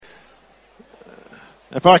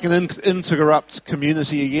If I can interrupt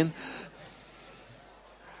community again.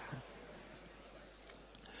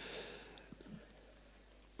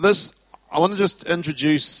 I want to just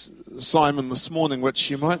introduce Simon this morning,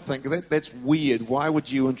 which you might think, that's weird. Why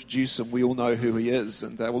would you introduce him? We all know who he is.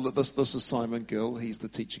 And this is Simon Gill. He's the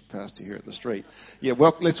teaching pastor here at the street. Yeah,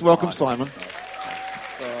 let's welcome Simon.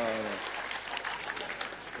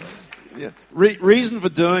 Yeah. Reason for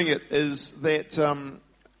doing it is that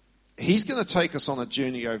he's going to take us on a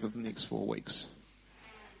journey over the next 4 weeks.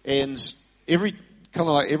 And every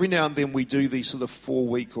now and then we do these sort of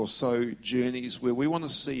 4-week or so journeys where we want to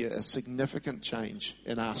see a significant change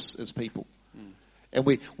in us as people. And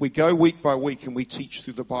we go week by week and we teach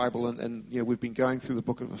through the Bible, and we've been going through the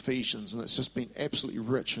book of Ephesians, and it's just been absolutely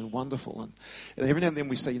rich and wonderful. And every now and then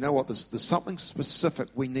we say, you know what, there's something specific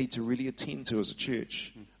we need to really attend to as a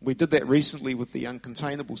church. We did that recently with the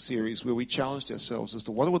Uncontainable series, where we challenged ourselves as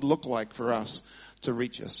to what it would look like for us to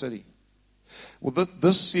reach our city. Well,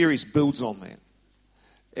 this series builds on that.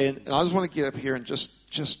 And I just want to get up here and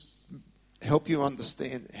just help you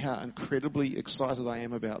understand how incredibly excited I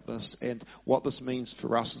am about this and what this means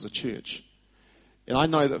for us as a church. And I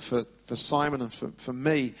know that for Simon and for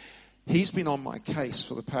me, he's been on my case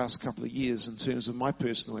for the past couple of years in terms of my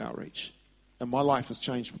personal outreach. And my life has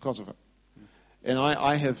changed because of it. And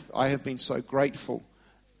I have been so grateful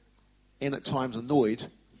and at times annoyed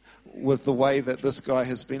with the way that this guy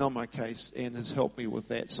has been on my case and has helped me with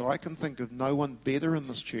that. So I can think of no one better in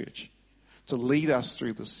this church to lead us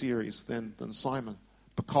through this series than Simon,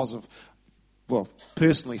 because of, well,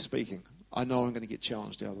 personally speaking, I know I'm going to get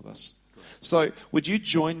challenged out of this. Great. So would you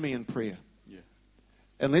join me in prayer? Yeah.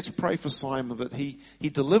 And let's pray for Simon that he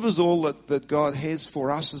delivers all that God has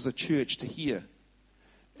for us as a church to hear.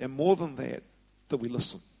 And more than that we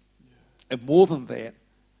listen. Yeah. And more than that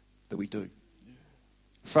we do. Yeah.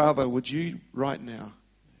 Father, would you right now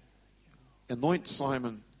anoint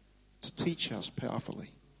Simon to teach us powerfully?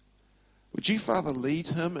 Would you, Father, lead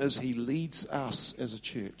him as he leads us as a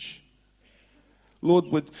church? Lord,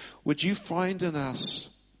 would you find in us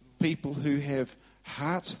people who have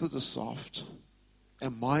hearts that are soft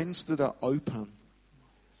and minds that are open,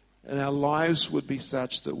 and our lives would be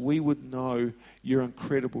such that we would know your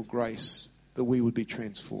incredible grace, that we would be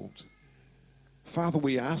transformed. Father,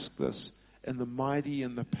 we ask this in the mighty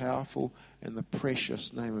and the powerful and the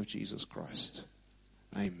precious name of Jesus Christ.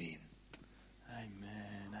 Amen.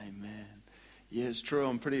 Yeah, it's true.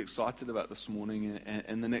 I'm pretty excited about this morning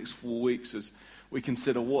and the next 4 weeks as we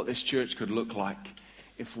consider what this church could look like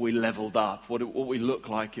if we leveled up, what we look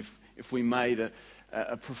like if we made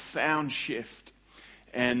a profound shift.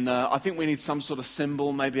 And I think we need some sort of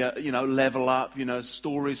symbol, maybe level up,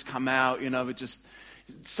 stories come out, just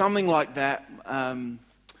something like that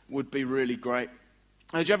would be really great.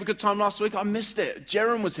 Did you have a good time last week? I missed it.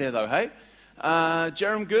 Jerem was here though, hey?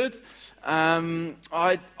 Jerem, good?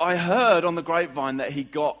 I heard on the grapevine that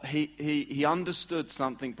he understood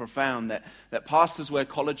something profound, that pastors wear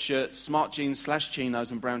collared shirts, smart jeans /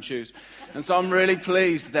 chinos and brown shoes. And so I'm really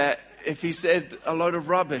pleased that if he said a load of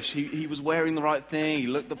rubbish, he was wearing the right thing, he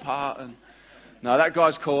looked the part. And no, that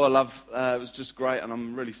guy's cool. It was just great, and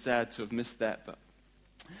I'm really sad to have missed that. But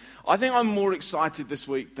I think I'm more excited this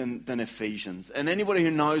week than Ephesians. And anybody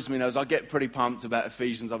who knows me knows I get pretty pumped about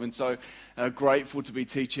Ephesians. I've been so grateful to be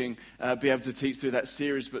able to teach through that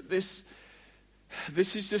series. But this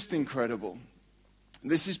is just incredible.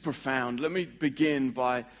 This is profound. Let me begin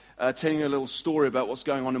by telling you a little story about what's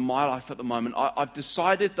going on in my life at the moment. I've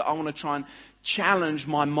decided that I want to try and challenge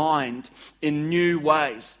my mind in new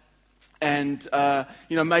ways. And,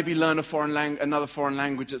 maybe learn another foreign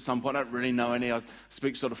language at some point. I don't really know any. I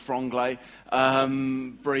speak sort of Franglais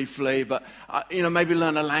briefly, but, maybe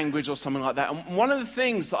learn a language or something like that. And one of the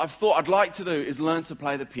things that I've thought I'd like to do is learn to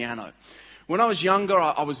play the piano. When I was younger,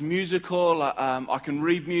 I was musical. I can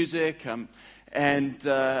read music and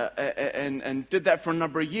did that for a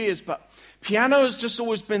number of years. But piano has just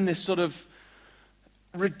always been this sort of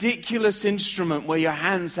ridiculous instrument where your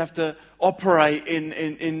hands have to operate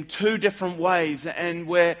in two different ways, and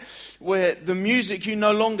where the music, you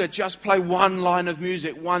no longer just play one line of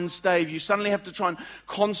music, one stave. You suddenly have to try and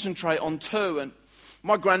concentrate on two. And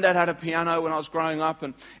my granddad had a piano when I was growing up,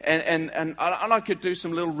 and I could do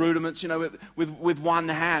some little rudiments, with one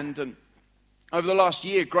hand. And over the last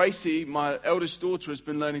year, Gracie, my eldest daughter, has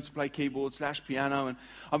been learning to play keyboard / piano, and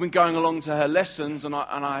I've been going along to her lessons, and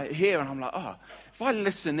I hear, and I'm like, if I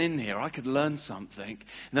listen in here, I could learn something. And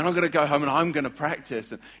then I'm going to go home and I'm going to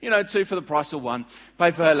practice. And, 2 for the price of 1,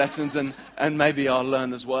 pay for her lessons, and maybe I'll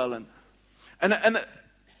learn as well. And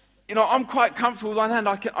I'm quite comfortable with one hand.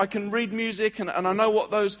 I can read music and I know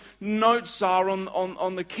what those notes are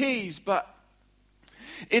on the keys, but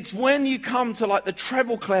it's when you come to like the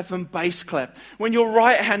treble clef and bass clef, when your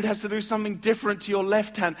right hand has to do something different to your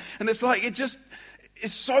left hand. And it's like,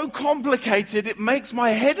 it's so complicated, it makes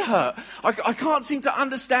my head hurt. I can't seem to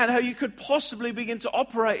understand how you could possibly begin to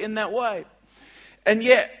operate in that way. And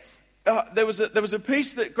yet, there was a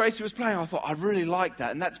piece that Gracie was playing. I thought, I really like that.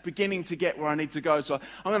 And that's beginning to get where I need to go. So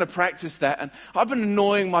I'm going to practice that. And I've been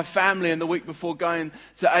annoying my family in the week before going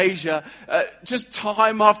to Asia, just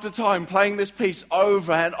time after time, playing this piece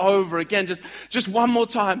over and over again. Just one more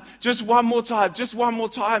time, just one more time, just one more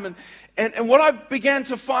time. And what I began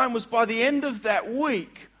to find was by the end of that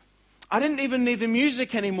week, I didn't even need the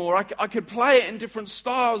music anymore. I could play it in different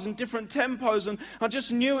styles and different tempos. And I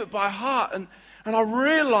just knew it by heart. And I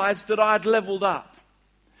realized that I had leveled up.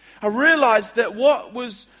 I realized that what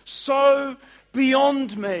was so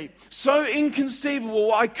beyond me, so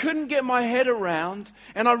inconceivable, I couldn't get my head around.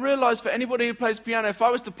 And I realized for anybody who plays piano, if I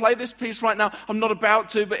was to play this piece right now, I'm not about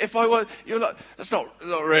to, but if I were, you're like, that's not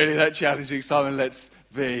really that challenging, Simon, let's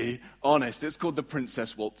be honest. It's called the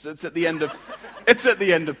Princess Waltz. It's at the end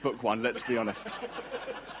of book 1, let's be honest.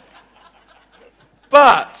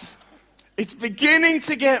 But it's beginning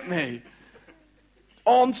to get me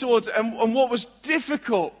on towards, and what was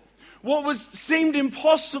difficult, what seemed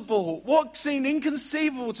impossible, what seemed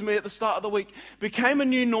inconceivable to me at the start of the week became a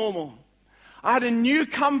new normal. I had a new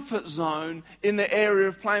comfort zone in the area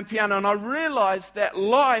of playing piano, and I realized that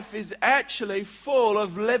life is actually full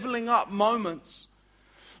of leveling up moments.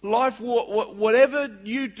 Life, whatever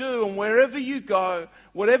you do and wherever you go,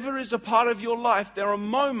 whatever is a part of your life, there are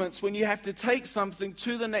moments when you have to take something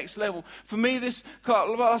to the next level. For me, this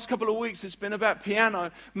last couple of weeks, it's been about piano.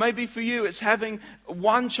 Maybe for you, it's having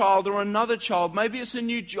one child or another child. Maybe it's a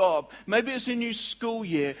new job. Maybe it's a new school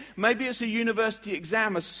year. Maybe it's a university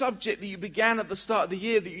exam, a subject that you began at the start of the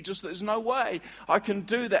year that you just, there's no way I can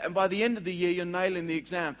do that. And by the end of the year, you're nailing the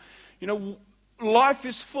exam. Life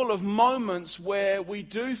is full of moments where we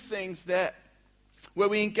do things where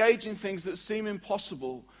we engage in things that seem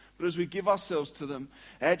impossible, but as we give ourselves to them,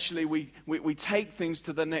 actually we take things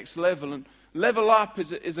to the next level. And level up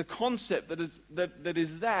is a concept that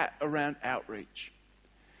is around outreach.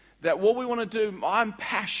 That what we want to do, I'm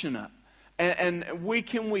passionate. And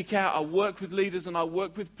week in, week out, I work with leaders and I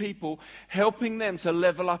work with people, helping them to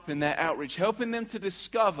level up in their outreach, helping them to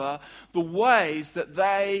discover the ways that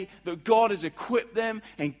God has equipped them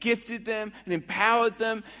and gifted them and empowered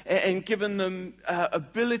them and given them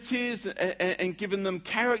abilities and given them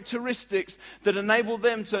characteristics that enable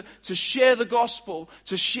them to share the gospel,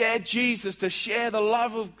 to share Jesus, to share the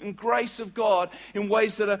love and grace of God in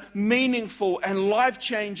ways that are meaningful and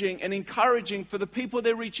life-changing and encouraging for the people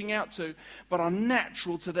they're reaching out to, but are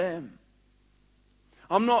natural to them.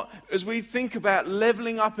 As we think about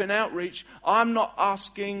leveling up in outreach, I'm not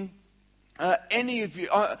asking any of you.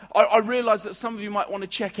 I realize that some of you might want to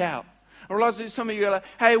check out. I realize that some of you are like,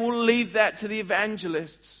 hey, we'll leave that to the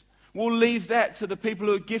evangelists. We'll leave that to the people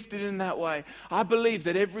who are gifted in that way. I believe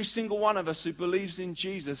that every single one of us who believes in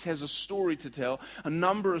Jesus has a story to tell, a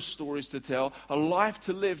number of stories to tell, a life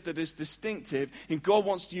to live that is distinctive, and God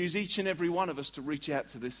wants to use each and every one of us to reach out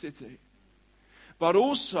to this city. But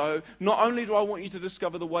also, not only do I want you to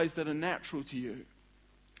discover the ways that are natural to you,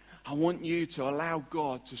 I want you to allow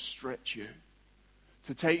God to stretch you,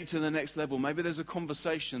 to take you to the next level. Maybe there's a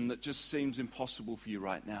conversation that just seems impossible for you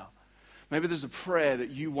right now. Maybe there's a prayer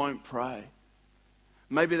that you won't pray.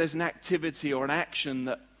 Maybe there's an activity or an action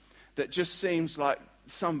that just seems like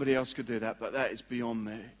somebody else could do that, but that is beyond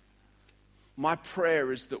me. My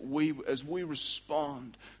prayer is that as we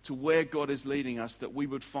respond to where God is leading us, that we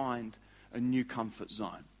would find a new comfort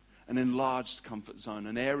zone, an enlarged comfort zone,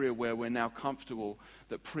 an area where we're now comfortable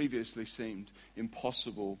that previously seemed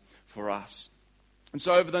impossible for us. And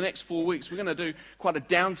so over the next 4 weeks, we're going to do quite a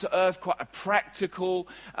down-to-earth, quite a practical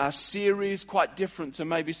series, quite different to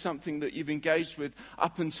maybe something that you've engaged with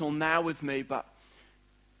up until now with me. But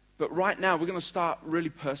right now, we're going to start really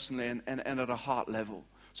personally and at a heart level.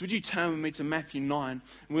 So would you turn with me to Matthew 9, and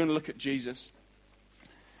we're going to look at Jesus.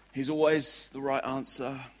 He's always the right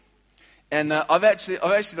answer. And I've actually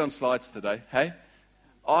done slides today, hey?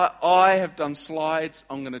 I have done slides.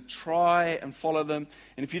 I'm going to try and follow them.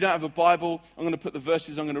 And if you don't have a Bible, I'm going to put the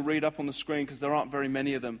verses I'm going to read up on the screen because there aren't very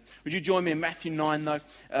many of them. Would you join me in Matthew 9,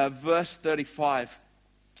 though? Verse 35,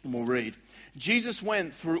 and we'll read. Jesus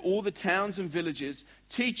went through all the towns and villages,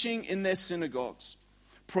 teaching in their synagogues,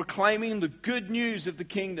 proclaiming the good news of the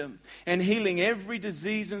kingdom, and healing every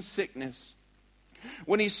disease and sickness.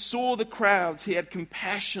 When he saw the crowds, he had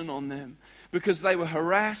compassion on them because they were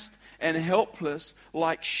harassed and helpless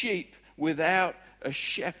like sheep without a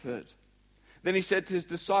shepherd. Then he said to his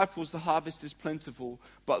disciples, the harvest is plentiful,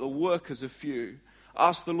 but the workers are few.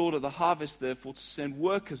 Ask the Lord of the harvest, therefore, to send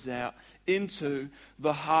workers out into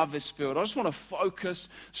the harvest field. I just want to focus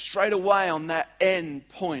straight away on that end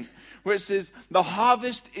point where it says the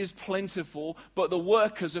harvest is plentiful, but the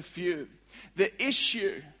workers are few. The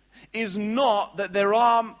issue is not that there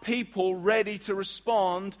aren't people ready to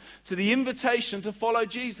respond to the invitation to follow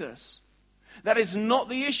Jesus. That is not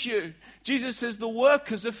the issue. Jesus says the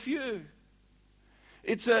workers are few.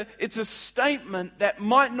 It's a statement that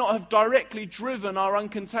might not have directly driven our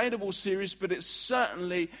Uncontainable series, but it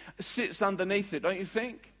certainly sits underneath it, don't you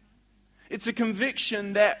think? It's a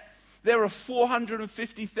conviction that there are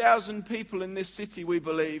 450,000 people in this city, we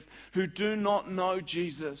believe, who do not know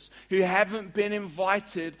Jesus, who haven't been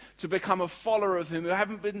invited to become a follower of Him, who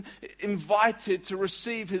haven't been invited to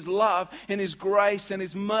receive His love and His grace and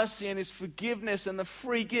His mercy and His forgiveness and the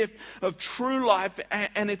free gift of true life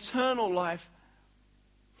and eternal life.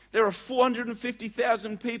 There are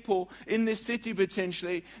 450,000 people in this city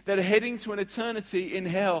potentially that are heading to an eternity in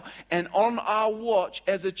hell. And on our watch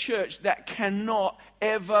as a church, that cannot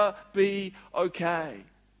ever be okay.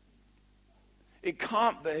 It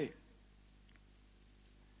can't be.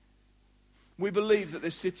 We believe that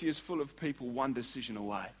this city is full of people one decision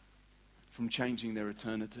away from changing their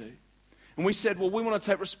eternity. And we said, well, we want to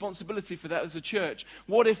take responsibility for that as a church.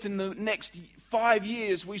 What if in the next 5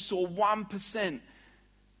 years we saw 1%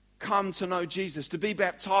 come to know Jesus, to be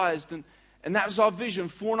baptized? And that was our vision,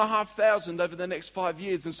 4,500 over the next 5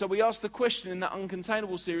 years. And so we asked the question in that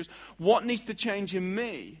Uncontainable series, what needs to change in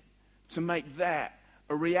me to make that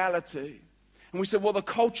a reality? And we said, well, the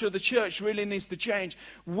culture of the church really needs to change.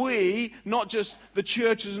 We, not just the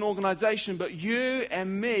church as an organization, but you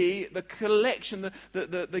and me, the collection,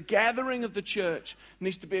 the gathering of the church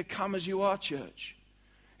needs to be a come as you are church.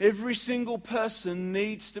 Every single person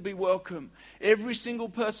needs to be welcome. Every single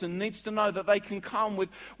person needs to know that they can come with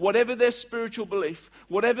whatever their spiritual belief,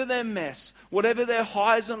 whatever their mess, whatever their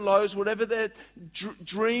highs and lows, whatever their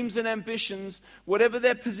dreams and ambitions, whatever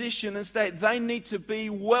their position and state, they need to be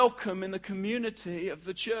welcome in the community of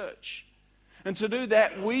the church. And to do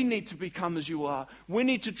that, we need to become as you are. We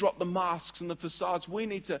need to drop the masks and the facades. We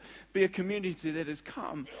need to be a community that has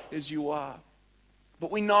come as you are. But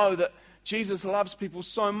we know that Jesus loves people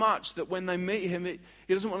so much that when they meet Him, He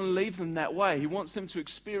doesn't want to leave them that way. He wants them to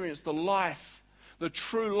experience the life, the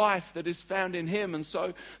true life that is found in Him. And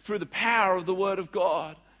so through the power of the Word of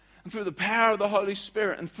God, and through the power of the Holy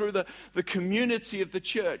Spirit, and through the community of the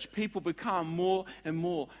church, people become more and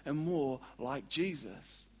more and more like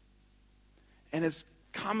Jesus. And as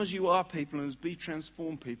come as you are people, and as be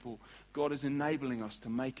transformed people, God is enabling us to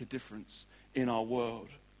make a difference in our world.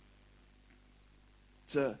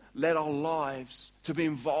 To let our lives, to be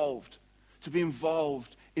involved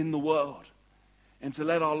in the world, and to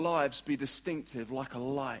let our lives be distinctive like a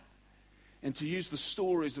light, and to use the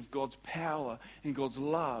stories of God's power and God's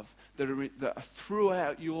love that are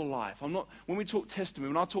throughout your life. When we talk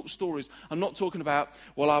testimony, when I talk stories, I'm not talking about,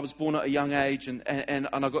 well, I was born at a young age and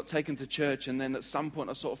I got taken to church and then at some point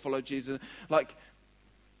I sort of followed Jesus.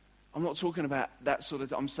 I'm not talking about that sort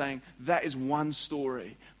of. I'm saying that is one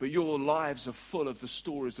story, but your lives are full of the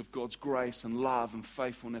stories of God's grace and love and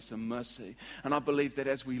faithfulness and mercy. And I believe that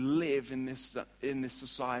as we live in this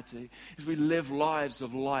society, as we live lives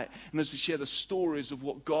of light, and as we share the stories of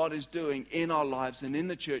what God is doing in our lives and in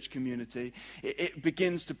the church community, it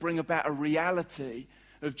begins to bring about a reality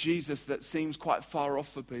of Jesus that seems quite far off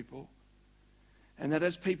for people. And that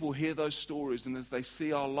as people hear those stories and as they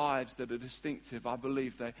see our lives that are distinctive, I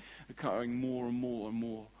believe they are coming more and more and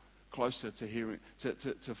more closer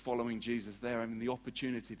to following Jesus. They're having the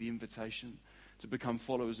opportunity, the invitation to become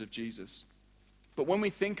followers of Jesus. But when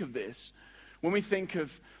we think of this, when we think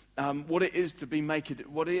of what it is to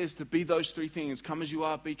be those three things, come as you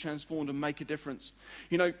are, be transformed, and make a difference.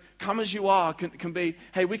 Come as you are can be,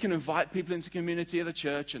 hey, we can invite people into the community of the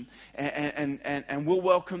church and we'll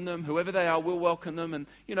welcome them, whoever they are, we'll welcome them. And,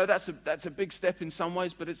 that's a big step in some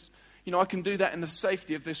ways, but it's, I can do that in the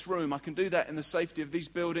safety of this room. I can do that in the safety of these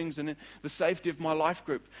buildings and in the safety of my life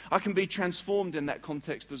group. I can be transformed in that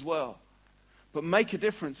context as well. But make a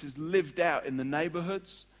difference is lived out in the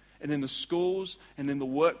neighborhoods, and in the schools, and in the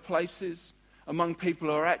workplaces, among people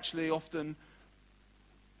who are actually often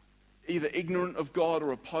either ignorant of God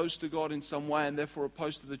or opposed to God in some way, and therefore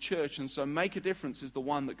opposed to the church. And so make a difference is the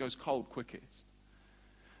one that goes cold quickest.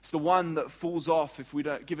 It's the one that falls off if we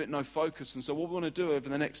don't give it no focus. And so what we want to do over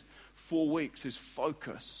the next 4 weeks is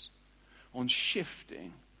focus on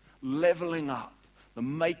shifting, leveling up the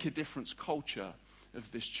make a difference culture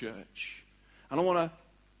of this church. And I want to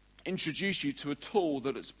introduce you to a tool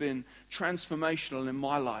that has been transformational in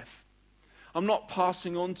my life. I'm not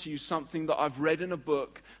passing on to you something that I've read in a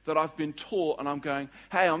book, that I've been taught, and I'm going,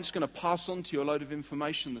 hey, I'm just going to pass on to you a load of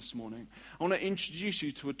information this morning. I want to introduce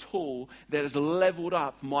you to a tool that has leveled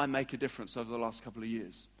up my Make a Difference over the last couple of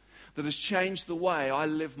years, that has changed the way I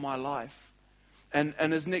live my life. And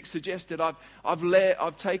as Nick suggested,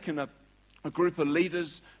 I've taken a group of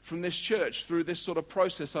leaders from this church through this sort of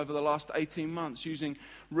process over the last 18 months using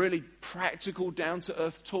really practical,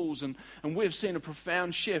 down-to-earth tools. And we've seen a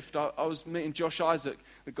profound shift. I was meeting Josh Isaac,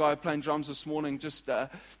 the guy playing drums this morning, just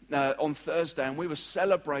on Thursday, and we were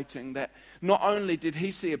celebrating that not only did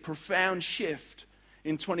he see a profound shift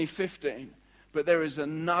in 2015, but there is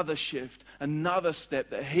another shift, another step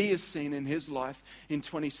that he has seen in his life in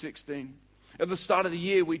 2016. At the start of the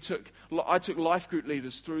year, I took life group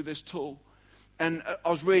leaders through this tool. And I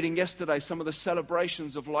was reading yesterday some of the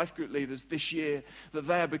celebrations of life group leaders this year, that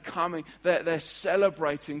they are becoming, they're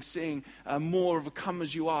celebrating seeing more of a come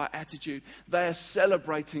as you are attitude. They are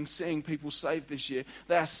celebrating seeing people saved this year.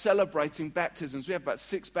 They are celebrating baptisms. We have about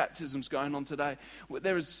 6 baptisms going on today.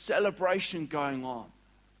 There is celebration going on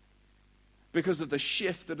because of the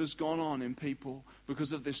shift that has gone on in people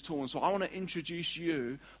because of this tool. And so I want to introduce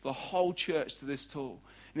you, the whole church, to this tool.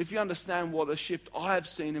 And if you understand what a shift I have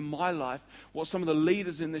seen in my life, what some of the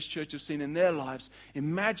leaders in this church have seen in their lives,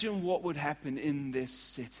 imagine what would happen in this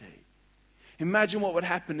city. Imagine what would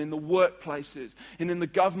happen in the workplaces, and in the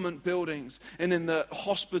government buildings, and in the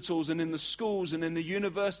hospitals, and in the schools, and in the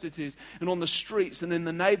universities, and on the streets, and in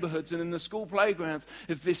the neighborhoods, and in the school playgrounds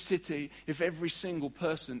of this city, if every single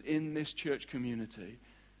person in this church community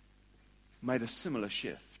made a similar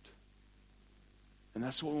shift. And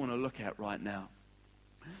that's what we want to look at right now.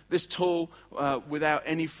 This tool, without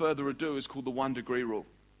any further ado, is called the 1 degree rule.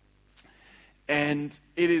 And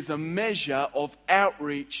it is a measure of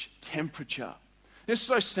outreach temperature. It's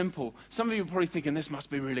so simple. Some of you are probably thinking this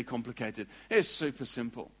must be really complicated. It's super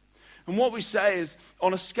simple. And what we say is,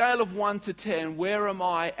 on a scale of 1 to 10, where am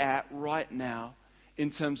I at right now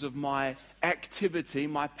in terms of my activity,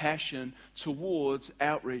 my passion towards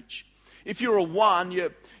outreach? If you're a 1,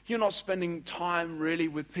 you're not spending time really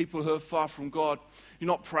with people who are far from God. You're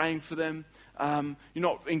not praying for them. You're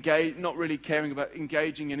not really caring about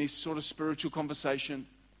engaging in any sort of spiritual conversation.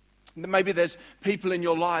 Maybe there's people in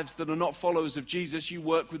your lives that are not followers of Jesus. You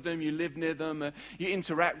work with them, you live near them, you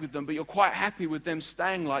interact with them, but you're quite happy with them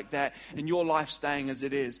staying like that and your life staying as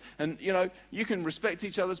it is. And, you can respect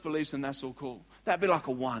each other's beliefs and that's all cool. That'd be like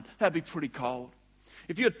a 1. That'd be pretty cold.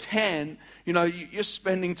 If you're 10, you're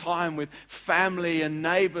spending time with family and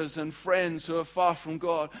neighbors and friends who are far from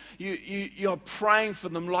God. You're praying for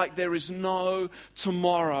them like there is no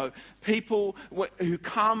tomorrow. People who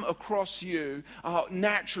come across you are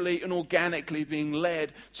naturally and organically being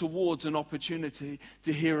led towards an opportunity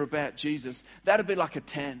to hear about Jesus. That'd be like a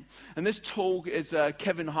 10. And this tool is a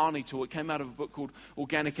Kevin Harney tool. It came out of a book called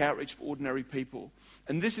Organic Outreach for Ordinary People.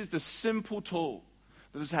 And this is the simple tool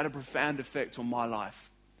that has had a profound effect on my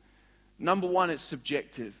life. Number 1, it's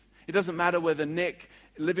subjective. It doesn't matter whether Nick,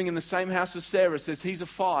 living in the same house as Sarah, says he's a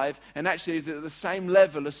 5 and actually is at the same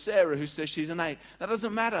level as Sarah who says she's an 8. That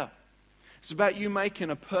doesn't matter. It's about you making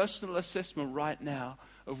a personal assessment right now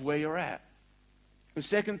of where you're at. The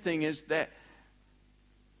second thing is that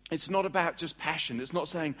it's not about just passion. It's not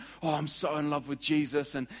saying, oh, I'm so in love with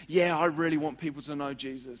Jesus and yeah, I really want people to know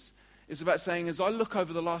Jesus. It's about saying, as I look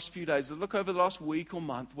over the last few days, I look over the last week or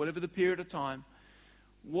month, whatever the period of time,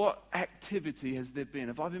 what activity has there been?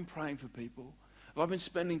 Have I been praying for people? Have I been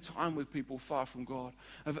spending time with people far from God?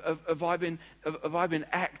 Have I been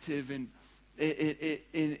active in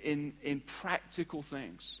practical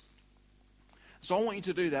things? So I want you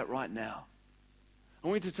to do that right now. I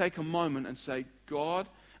want you to take a moment and say, God,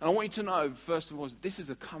 and I want you to know, first of all, this is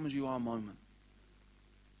a come as you are moment.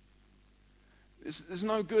 It's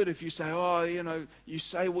no good if you say, you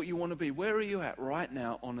say what you want to be. Where are you at right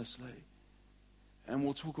now, honestly? And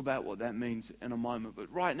we'll talk about what that means in a moment.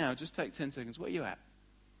 But right now, just take 10 seconds. Where are you at?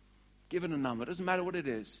 Give it a number. It doesn't matter what it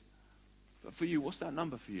is. But for you, what's that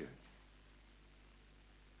number for you?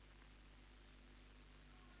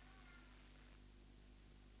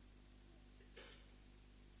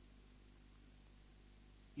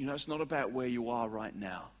 It's not about where you are right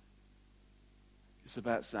now. It's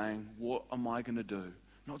about saying, what am I going to do?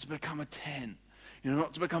 Not to become a 10.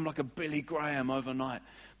 Not to become like a Billy Graham overnight.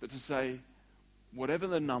 But to say, whatever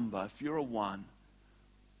the number, if you're a 1,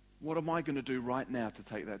 what am I going to do right now to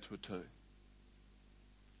take that to a 2?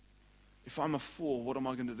 If I'm a 4, what am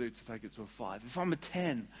I going to do to take it to a 5? If I'm a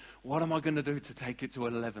 10, what am I going to do to take it to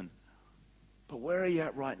 11? But where are you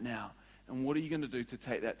at right now? And what are you going to do to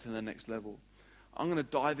take that to the next level? I'm going to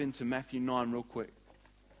dive into Matthew 9 real quick.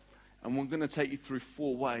 And we're going to take you through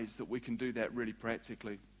 4 ways that we can do that really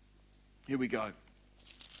practically. Here we go.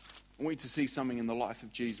 I want you to see something in the life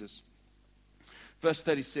of Jesus. Verse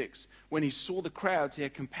 36, when he saw the crowds, he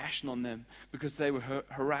had compassion on them because they were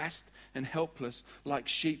harassed and helpless like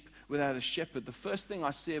sheep without a shepherd. The first thing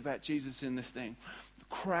I see about Jesus in this thing, the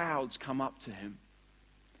crowds come up to him.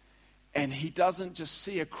 And he doesn't just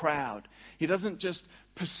see a crowd. He doesn't just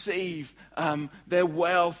perceive their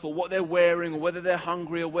wealth or what they're wearing or whether they're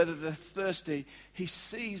hungry or whether they're thirsty. He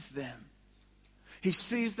sees them. He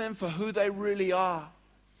sees them for who they really are.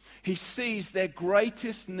 He sees their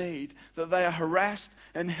greatest need, that they are harassed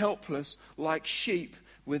and helpless like sheep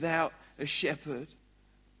without a shepherd.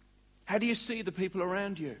 How do you see the people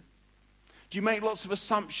around you? Do you make lots of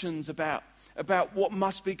assumptions about what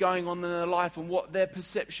must be going on in their life and what their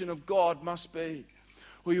perception of God must be?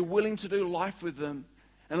 Or you're willing to do life with them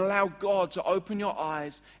and allow God to open your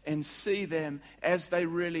eyes and see them as they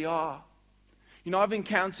really are? You know, I've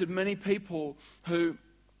encountered many people who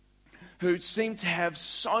seem to have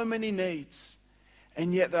so many needs,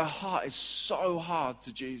 and yet their heart is so hard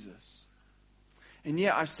to Jesus. And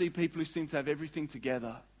yet I see people who seem to have everything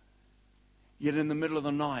together, yet in the middle of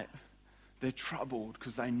the night, they're troubled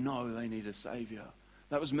because they know they need a Savior.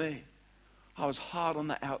 That was me. I was hard on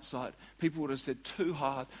the outside. People would have said too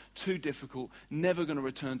hard, too difficult, never going to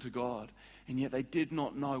return to God. And yet they did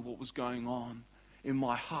not know what was going on in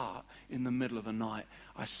my heart in the middle of the night.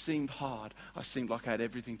 I seemed hard. I seemed like I had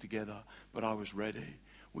everything together, but I was ready.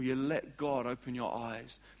 Will you let God open your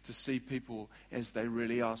eyes to see people as they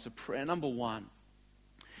really are? So prayer number 1,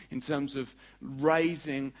 in terms of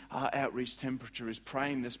raising our outreach temperature, is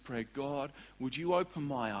praying this prayer: God, would you open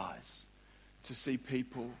my eyes to see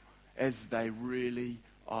people as they really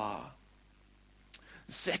are?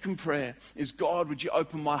 The second prayer is, God, would you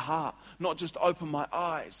open my heart? Not just open my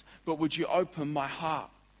eyes, but would you open my heart?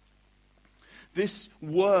 This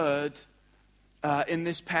word in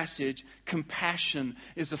this passage, compassion,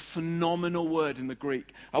 is a phenomenal word in the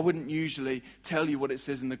Greek. I wouldn't usually tell you what it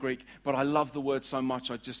says in the Greek, but I love the word so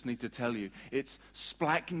much I just need to tell you. It's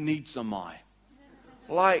splachnidzomai.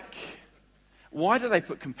 Like, why do they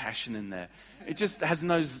put compassion in there? It just has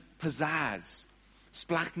no pizzazz.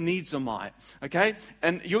 Splachnidzomai. Okay?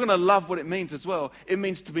 And you're going to love what it means as well. It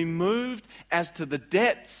means to be moved as to the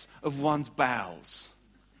depths of one's bowels.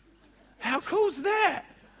 How cool is that?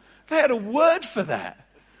 They had a word for that.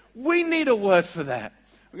 We need a word for that.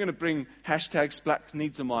 We're going to bring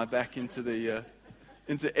 #splachnidzomai back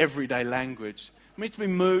into everyday language. It means to be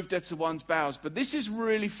moved as to one's bowels. But this is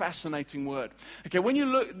really fascinating word. Okay, when you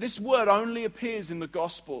look, this word only appears in the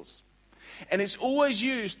Gospels. And it's always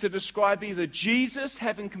used to describe either Jesus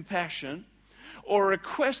having compassion or a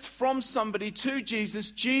request from somebody to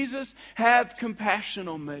Jesus, Jesus, have compassion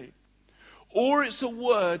on me. Or it's a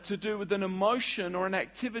word to do with an emotion or an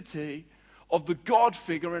activity of the God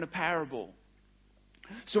figure in a parable.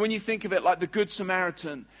 So when you think of it like the Good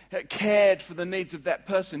Samaritan cared for the needs of that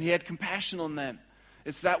person, he had compassion on them.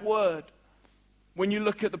 It's that word. When you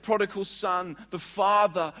look at the prodigal son, the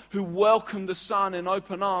father who welcomed the son in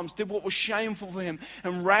open arms, did what was shameful for him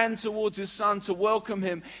and ran towards his son to welcome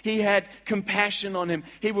him. He had compassion on him.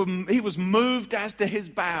 He was moved as to his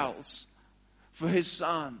bowels for his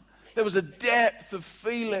son. There was a depth of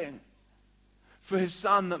feeling for his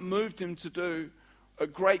son that moved him to do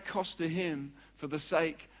at great cost to him for the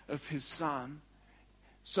sake of his son.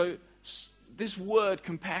 So this word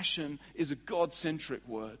compassion is a God-centric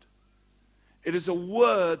word. It is a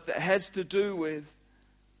word that has to do with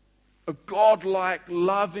a God-like,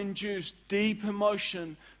 love-induced, deep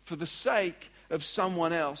emotion for the sake of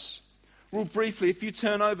someone else. Real briefly, if you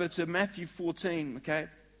turn over to Matthew 14, okay?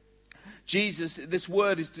 Jesus, this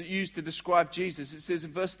word is used to describe Jesus. It says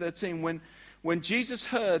in verse 13, when Jesus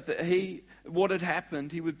heard what had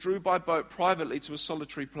happened, he withdrew by boat privately to a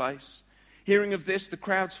solitary place. Hearing of this, the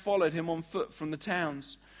crowds followed him on foot from the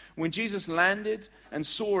towns. When Jesus landed and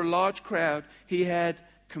saw a large crowd, he had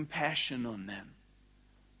compassion on them.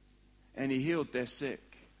 And he healed their sick.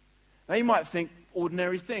 Now you might think,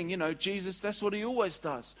 ordinary thing, Jesus, that's what he always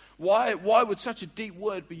does. Why would such a deep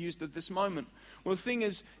word be used at this moment? Well, the thing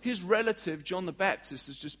is, his relative, John the Baptist,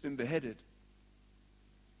 has just been beheaded.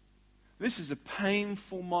 This is a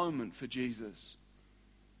painful moment for Jesus.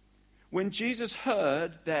 When Jesus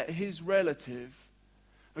heard that his relative,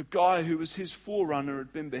 a guy who was his forerunner,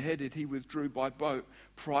 had been beheaded, he withdrew by boat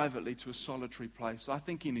privately to a solitary place. I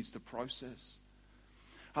think he needs to process.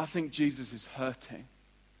 I think Jesus is hurting.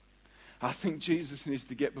 I think Jesus needs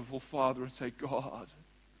to get before Father and say,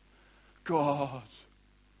 God,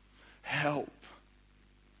 help.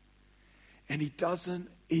 And he doesn't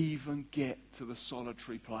even get to the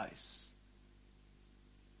solitary place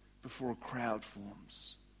before a crowd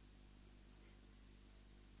forms.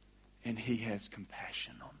 And he has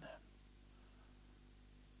compassion on them.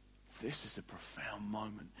 This is a profound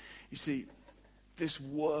moment. You see, this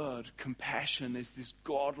word, compassion, is this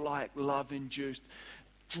God-like, love-induced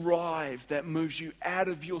drive that moves you out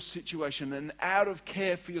of your situation and out of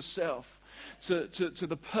care for yourself to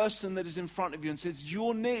the person that is in front of you and says,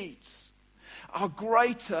 your needs are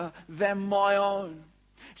greater than my own.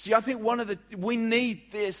 See, I think we need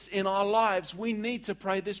this in our lives. We need to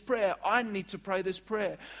pray this prayer. I need to pray this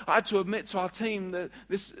prayer. I had to admit to our team, that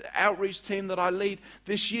this outreach team that I lead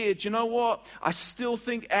this year, do you know what? I still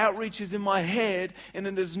think outreach is in my head and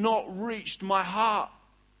it has not reached my heart.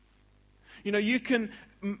 You know, you can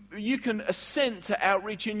assent to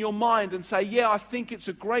outreach in your mind and say, yeah, I think it's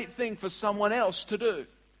a great thing for someone else to do.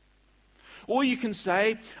 Or you can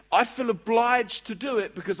say, I feel obliged to do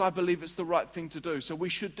it because I believe it's the right thing to do, so we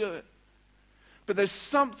should do it. But there's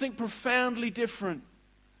something profoundly different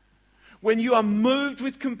when you are moved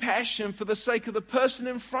with compassion for the sake of the person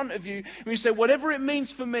in front of you, and you say, whatever it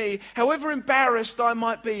means for me, however embarrassed I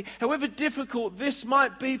might be, however difficult this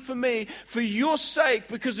might be for me, for your sake,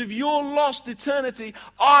 because of your lost eternity,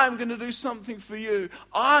 I'm going to do something for you.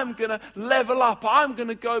 I'm going to level up. I'm going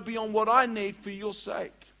to go beyond what I need for your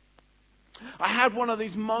sake. I had one of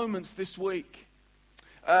these moments this week.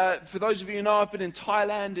 For those of you who know, I've been in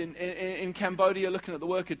Thailand, in Cambodia, looking at the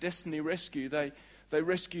work of Destiny Rescue. They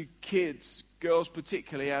rescue kids, girls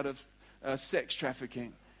particularly, out of sex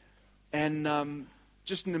trafficking. And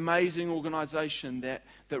just an amazing organization that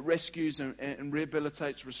rescues and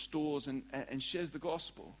rehabilitates, restores, and shares the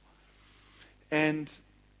gospel. And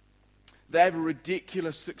they have a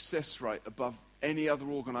ridiculous success rate above any other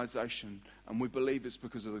organization, and we believe it's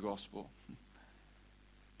because of the gospel.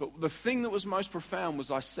 But the thing that was most profound was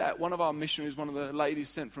one of our missionaries, one of the ladies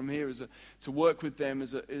sent from here to work with them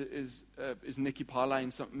is Nikki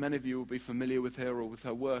Parlane. Many of you will be familiar with her or with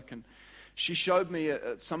her work. And she showed me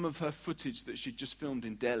some of her footage that she'd just filmed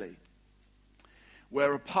in Delhi,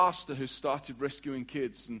 where a pastor who started rescuing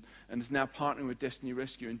kids and is now partnering with Destiny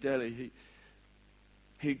Rescue in Delhi,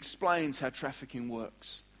 he explains how trafficking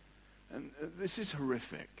works. And this is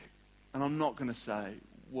horrific. And I'm not going to say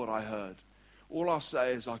what I heard. All I'll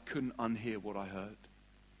say is I couldn't unhear what I heard.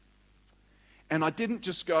 And I didn't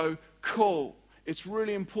just go, cool, it's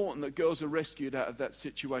really important that girls are rescued out of that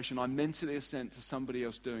situation. I mentally assent to somebody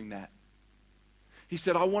else doing that. He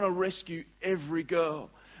said, I want to rescue every girl.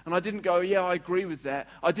 And I didn't go, yeah, I agree with that.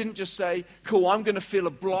 I didn't just say, cool, I'm going to feel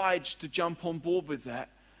obliged to jump on board with that.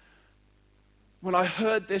 When I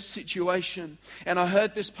heard this situation and I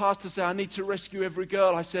heard this pastor say, I need to rescue every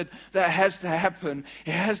girl, I said, that has to happen.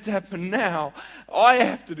 It has to happen now. I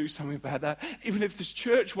have to do something about that, even if this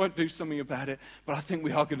church won't do something about it. But I think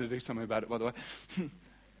we are going to do something about it, by the way. Do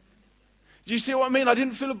you see what I mean? I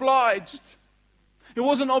didn't feel obliged. It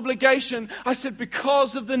wasn't an obligation. I said,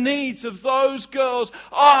 because of the needs of those girls,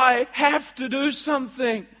 I have to do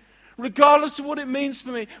something. Regardless of what it means for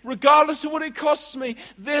me, regardless of what it costs me,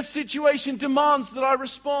 their situation demands that I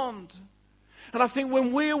respond. And I think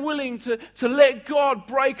when we are willing to let God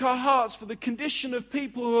break our hearts for the condition of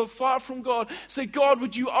people who are far from God, say, God,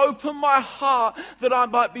 would you open my heart that I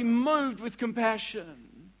might be moved with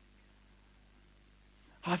compassion?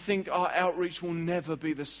 I think our outreach will never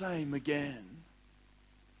be the same again.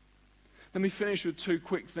 Let me finish with two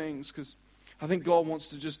quick things, because I think God wants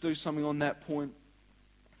to just do something on that point.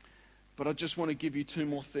 But I just want to give you two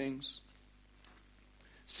more things.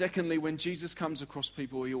 Secondly, when Jesus comes across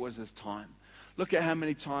people, he always has time. Look at how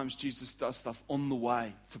many times Jesus does stuff on the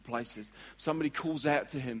way to places. Somebody calls out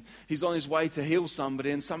to him. He's on his way to heal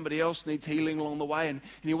somebody, and somebody else needs healing along the way, and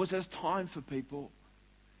he always has time for people.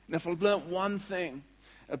 And if I've learnt one thing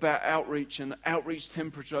about outreach and outreach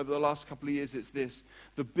temperature over the last couple of years, it's this.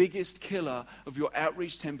 The biggest killer of your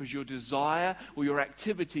outreach temperature, your desire or your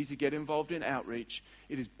activity to get involved in outreach,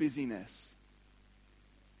 it is busyness.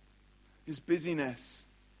 It's busyness.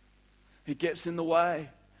 It gets in the way.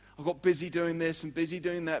 I got busy doing this and busy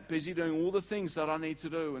doing that, busy doing all the things that I need to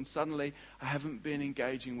do, and suddenly I haven't been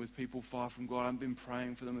engaging with people far from God. I haven't been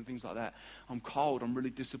praying for them and things like that. I'm cold. I'm really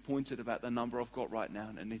disappointed about the number I've got right now,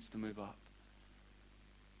 and it needs to move up.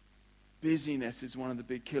 Busyness is one of the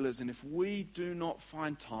big killers, and if we do not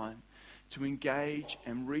find time to engage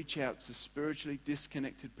and reach out to spiritually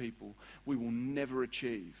disconnected people, we will never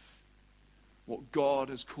achieve what God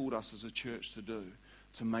has called us as a church to do,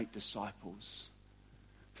 to make disciples.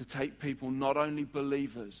 to take people, not only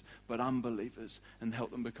believers, but unbelievers, and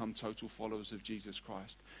help them become total followers of Jesus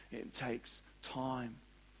Christ. It takes time.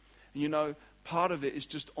 And you know, part of it is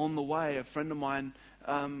just on the way. A friend of mine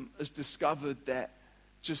has discovered that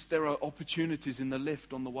just there are opportunities in the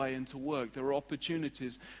lift on the way into work. There are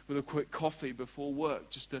opportunities with a quick coffee before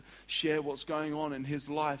work just to share what's going on in his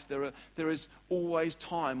life. There is always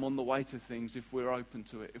time on the way to things if we're open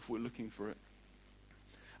to it, if we're looking for it.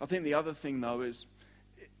 I think the other thing, though, is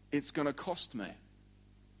it's going to cost me.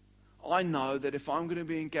 I know that if I'm going to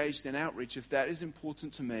be engaged in outreach, if that is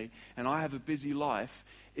important to me, and I have a busy life,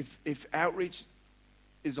 if outreach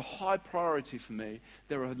is a high priority for me,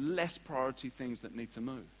 there are less priority things that need to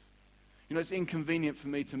move. You know, it's inconvenient for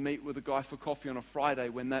me to meet with a guy for coffee on a Friday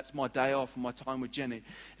when that's my day off and my time with Jenny.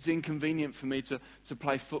 It's inconvenient for me to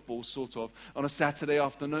play football, sort of, on a Saturday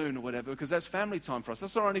afternoon or whatever, because that's family time for us.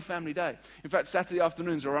 That's our only family day. In fact, Saturday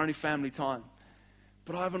afternoons are our only family time.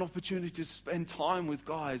 But I have an opportunity to spend time with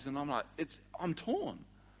guys, and I'm like, I'm torn.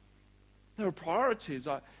 There are priorities.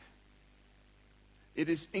 It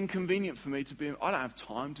is inconvenient for me I don't have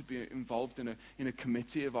time to be involved in a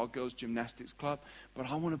committee of our girls' gymnastics club, but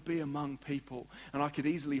I want to be among people. And I could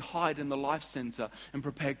easily hide in the Life Centre and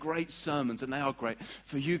prepare great sermons, and they are great,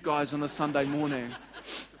 for you guys on a Sunday morning.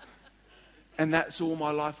 And that's all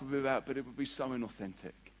my life would be about, but it would be so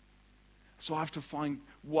inauthentic. So I have to find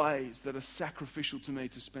ways that are sacrificial to me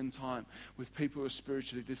to spend time with people who are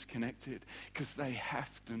spiritually disconnected, because they have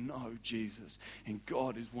to know Jesus. And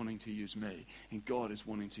God is wanting to use me. And God is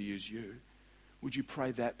wanting to use you. Would you pray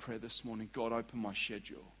that prayer this morning? God, open my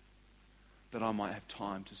schedule that I might have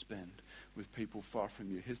time to spend with people far from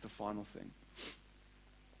you. Here's the final thing.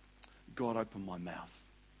 God, open my mouth.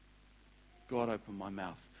 God, open my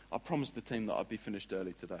mouth. I promised the team that I'd be finished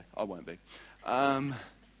early today. I won't be.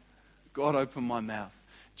 God, open my mouth.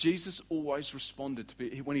 Jesus always responded to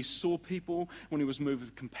people. When he saw people, when he was moved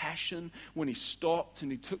with compassion, when he stopped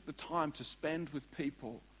and he took the time to spend with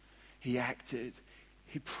people, he acted.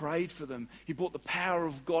 He prayed for them. He brought the power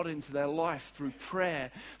of God into their life through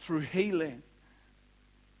prayer, through healing.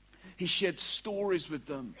 He shared stories with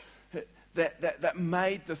them that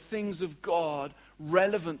made the things of God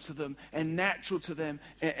relevant to them and natural to them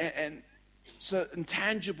and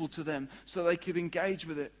tangible to them so they could engage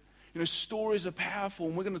with it. You know, stories are powerful,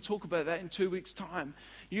 and we're going to talk about that in 2 weeks' time.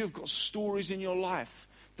 You've got stories in your life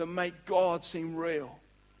that make God seem real.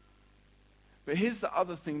 But here's the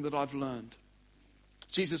other thing that I've learned.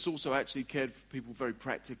 Jesus also actually cared for people very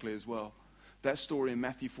practically as well. That story in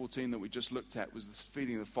Matthew 14 that we just looked at was the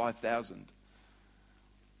feeding of 5,000.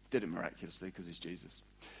 Did it miraculously because he's Jesus.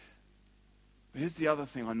 But here's the other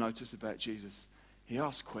thing I noticed about Jesus. He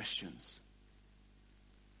asked questions.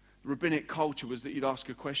 The rabbinic culture was that you'd ask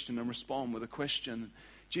a question and respond with a question.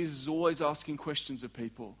 Jesus is always asking questions of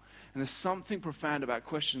people. And there's something profound about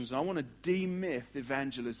questions. And I want to demyth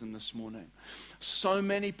evangelism this morning. So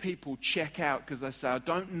many people check out because they say, I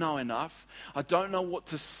don't know enough. I don't know what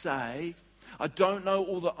to say. I don't know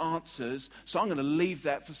all the answers. So I'm going to leave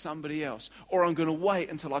that for somebody else. Or I'm going to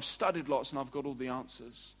wait until I've studied lots and I've got all the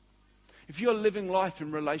answers. If you're living life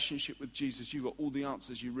in relationship with Jesus, you've got all the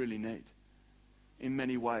answers you really need. In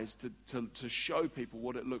many ways, to show people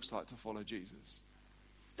what it looks like to follow Jesus.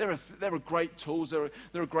 There are great tools, there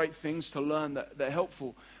are great things to learn that are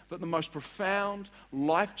helpful. But the most profound,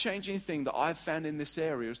 life-changing thing that I've found in this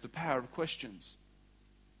area is the power of questions.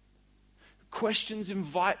 Questions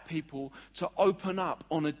invite people to open up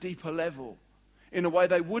on a deeper level in a way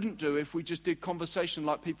they wouldn't do if we just did conversation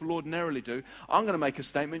like people ordinarily do. I'm going to make a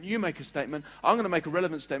statement, you make a statement, I'm going to make a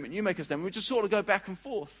relevant statement, you make a statement. We just sort of go back and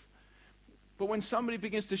forth. But when somebody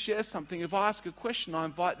begins to share something, if I ask a question, I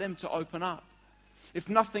invite them to open up. If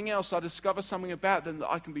nothing else, I discover something about them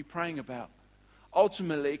that I can be praying about.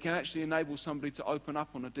 Ultimately, it can actually enable somebody to open up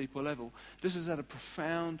on a deeper level. This has had a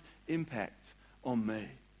profound impact on me.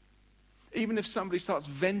 Even if somebody starts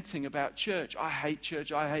venting about church, I hate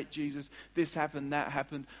Jesus, this happened, that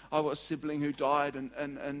happened, I've got a sibling who died,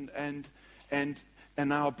 and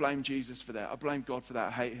now I blame Jesus for that. I blame God for that.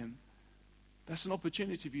 I hate him. That's an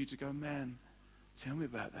opportunity for you to go, man, tell me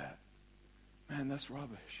about that. Man, that's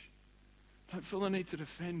rubbish. Don't feel the need to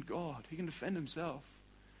defend God. He can defend himself.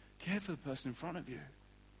 Care for the person in front of you.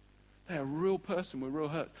 They're a real person with real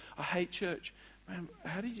hurts. I hate church. Man,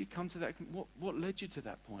 how did you come to that? What led you to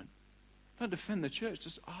that point? Don't defend the church.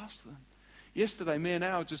 Just ask them. Yesterday, me and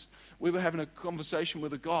Al we were having a conversation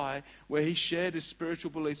with a guy where he shared his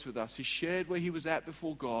spiritual beliefs with us. He shared where he was at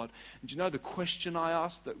before God. And do you know the question I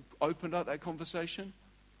asked that opened up that conversation?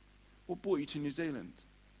 What brought you to New Zealand?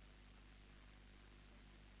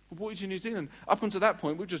 What brought you to New Zealand? Up until that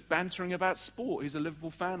point, we were just bantering about sport. He's a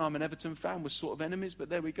Liverpool fan, I'm an Everton fan. We're sort of enemies, but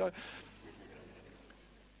there we go.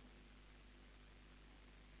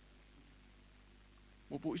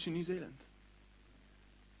 What brought you to New Zealand?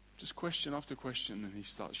 Just question after question, and he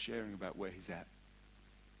starts sharing about where he's at.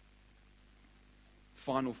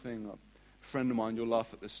 Final thing, a friend of mine, you'll laugh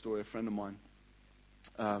at this story, a friend of mine,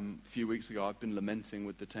 a few weeks ago, I've been lamenting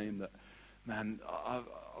with the team that, man, I've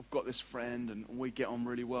got this friend and we get on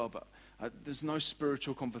really well, but there's no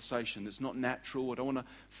spiritual conversation. It's not natural. I don't want to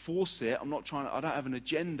force it. I don't have an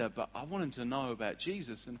agenda, but I want him to know about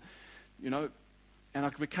Jesus. And, and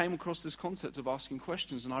I came across this concept of asking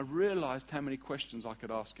questions, and I realized how many questions I could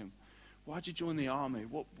ask him. Why'd you join the army?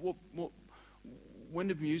 When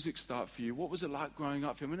did music start for you? What was it like growing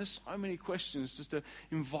up for you? I mean, there's so many questions just to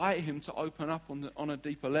invite him to open up on a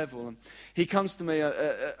deeper level. And he comes to me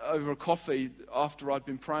over a coffee after I'd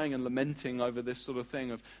been praying and lamenting over this sort of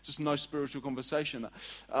thing of just no spiritual conversation.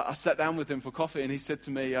 I sat down with him for coffee, and he said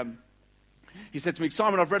to me,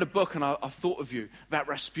 Simon, I've read a book and I've thought of you about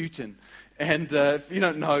Rasputin. And if you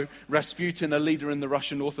don't know, Rasputin, a leader in the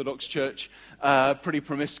Russian Orthodox Church, pretty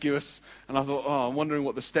promiscuous. And I thought, I'm wondering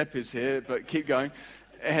what the step is here, but keep going.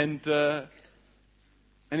 And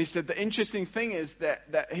he said the interesting thing is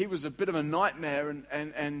that he was a bit of a nightmare,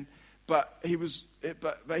 but he was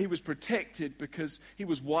protected because he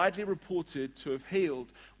was widely reported to have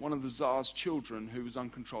healed one of the Tsar's children who was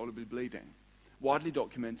uncontrollably bleeding. Widely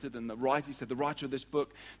documented, and he said the writer of this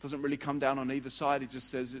book doesn't really come down on either side. He just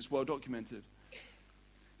says it's well documented.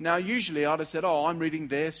 Now, usually I'd have said, I'm reading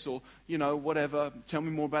this, or, whatever, tell me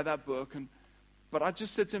more about that book. But I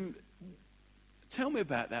just said to him, tell me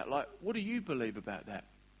about that. Like, what do you believe about that?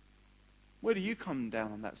 Where do you come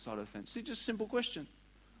down on that side of the fence? See, just a simple question.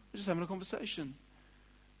 We're just having a conversation. And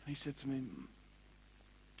he said to me,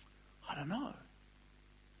 I don't know.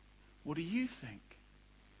 What do you think?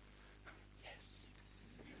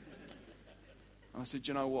 I said,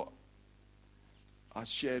 you know what? I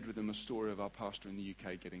shared with him a story of our pastor in the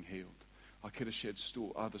UK getting healed. I could have shared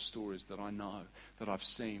other stories that I know, that I've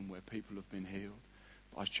seen where people have been healed.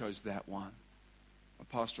 But I chose that one. A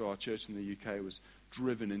pastor of our church in the UK was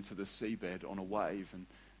driven into the seabed on a wave and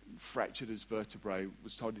fractured his vertebrae,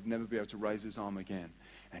 was told he'd never be able to raise his arm again.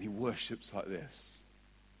 And he worships like this.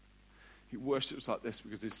 He worships like this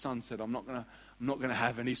because his son said, I'm not going to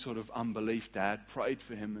have any sort of unbelief, Dad. Prayed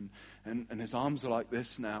for him, and his arms are like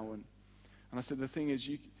this now. And I said, the thing is,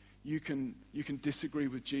 you can disagree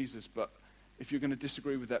with Jesus, but if you're going to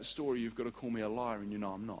disagree with that story, you've got to call me a liar, and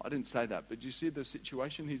I'm not. I didn't say that, but do you see the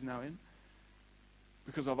situation he's now in?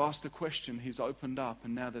 Because I've asked a question, he's opened up,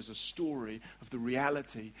 and now there's a story of the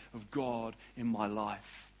reality of God in my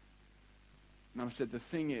life. And I said, the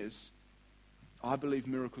thing is, I believe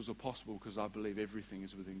miracles are possible because I believe everything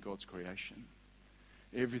is within God's creation.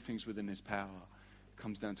 Everything's within His power. It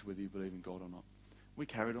comes down to whether you believe in God or not. We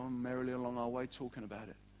carried on merrily along our way talking about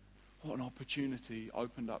it. What an opportunity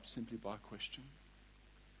opened up simply by a question.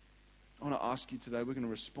 I want to ask you today, we're going to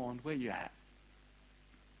respond. Where are you at?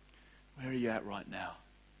 Where are you at right now?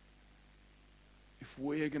 If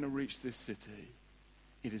we are going to reach this city,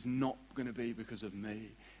 it is not going to be because of me.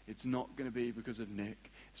 It's not going to be because of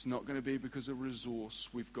Nick. It's not going to be because of resource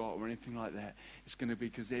we've got or anything like that. It's going to be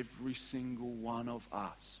because every single one of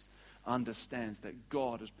us understands that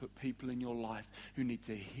God has put people in your life who need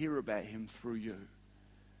to hear about Him through you.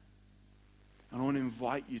 And I want to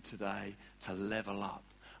invite you today to level up.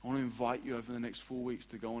 I want to invite you over the next 4 weeks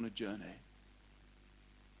to go on a journey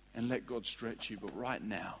and let God stretch you. But right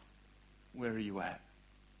now, where are you at?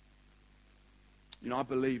 I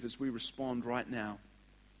believe as we respond right now,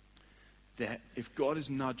 that if God is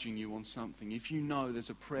nudging you on something, if you know there's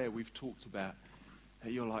a prayer we've talked about,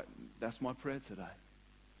 that you're like, that's my prayer today.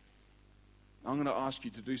 I'm going to ask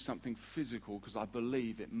you to do something physical because I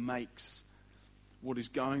believe it makes what is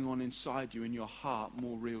going on inside you in your heart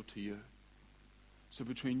more real to you. So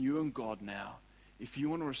between you and God now, if you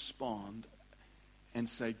want to respond and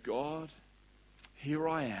say, God, here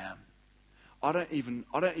I am. I don't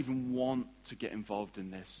even want to get involved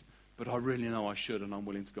in this, but I really know I should, and I'm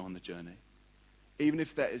willing to go on the journey. Even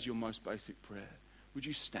if that is your most basic prayer, would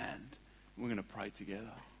you stand? We're going to pray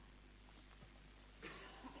together.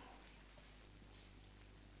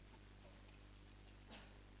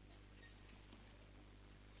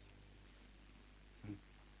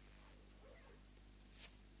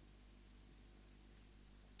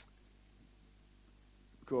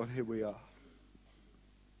 God, here we are.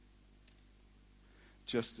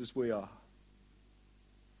 Just as we are.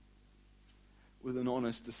 With an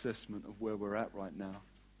honest assessment of where we're at right now.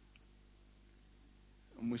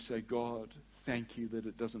 And we say, God, Thank you that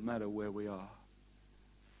it doesn't matter where we are.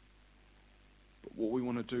 But what we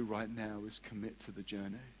want to do right now is commit to the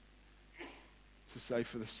journey. To say,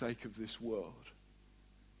 for the sake of this world,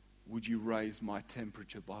 would you raise my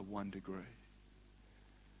temperature by 1 degree?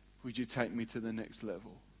 Would you take me to the next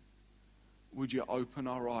level? Would you open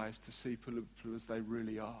our eyes to see people as they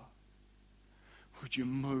really are? Would you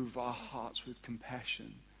move our hearts with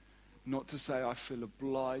compassion? Not to say I feel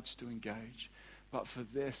obliged to engage, but for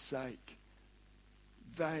their sake,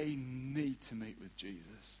 they need to meet with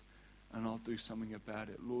Jesus. And I'll do something about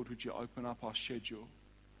it. Lord, would you open up our schedule?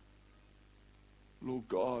 Lord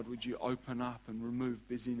God, would you open up and remove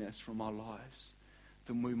busyness from our lives,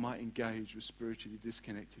 that we might engage with spiritually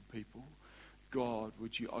disconnected people? God,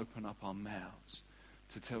 would you open up our mouths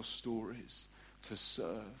to tell stories, to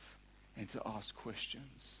serve, and to ask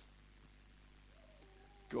questions?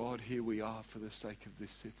 God, here we are for the sake of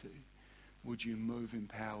this city. Would you move in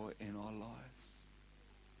power in our lives?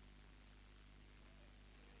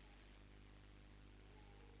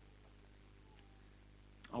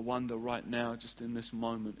 I wonder right now, just in this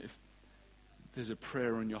moment, if there's a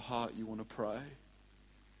prayer in your heart you want to pray.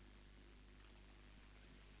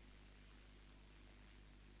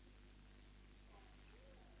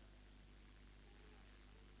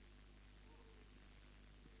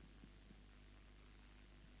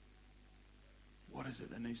 What is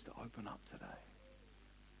it that needs to open up today?